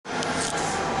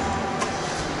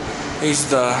These are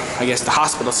the, I guess, the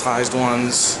hospital-sized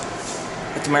ones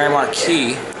at the Marriott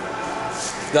Marquis.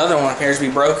 The other one appears to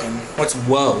be broken. What's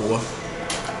whoa?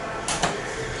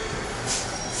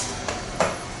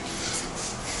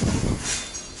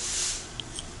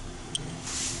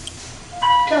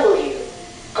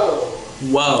 W-O.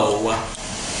 Whoa.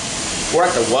 We're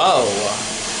at the whoa.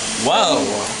 Whoa.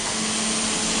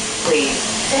 Please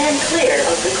stand clear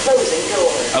of the closing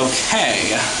door.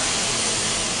 Okay.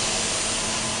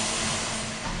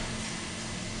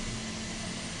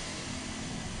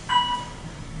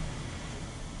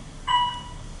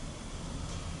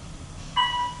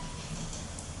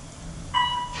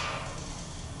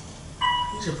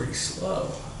 These are pretty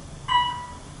slow.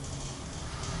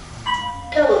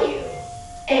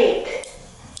 W-8.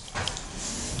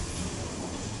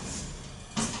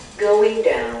 Going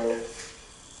down.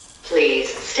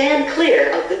 Please stand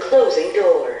clear of the closing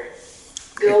door.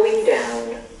 Going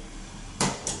down.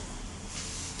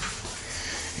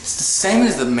 It's the same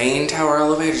as the main tower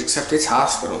elevators, except it's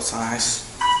hospital size.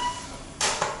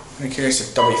 I'm curious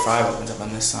if W5 opens up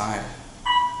on this side.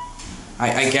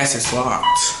 I guess it's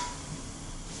locked.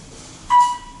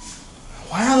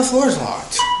 Why are the floors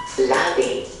locked?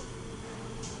 Lobby.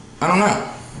 I don't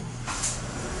know.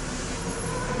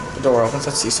 The door opens.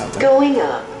 Let's see something. Going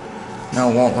up. No,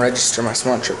 it won't register my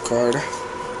smart trip card.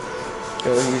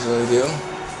 It'll usually do.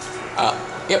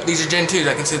 Yep, these are Gen 2s.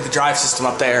 I can see the drive system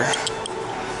up there.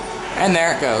 And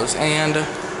there it goes. And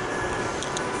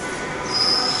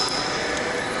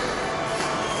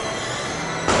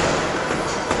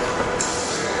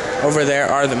over there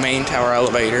are the main tower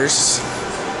elevators.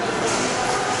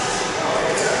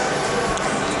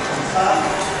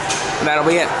 And that'll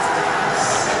be it.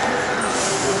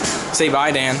 Say bye,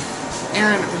 Dan.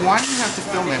 Aaron, why do you have to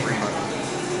film everybody?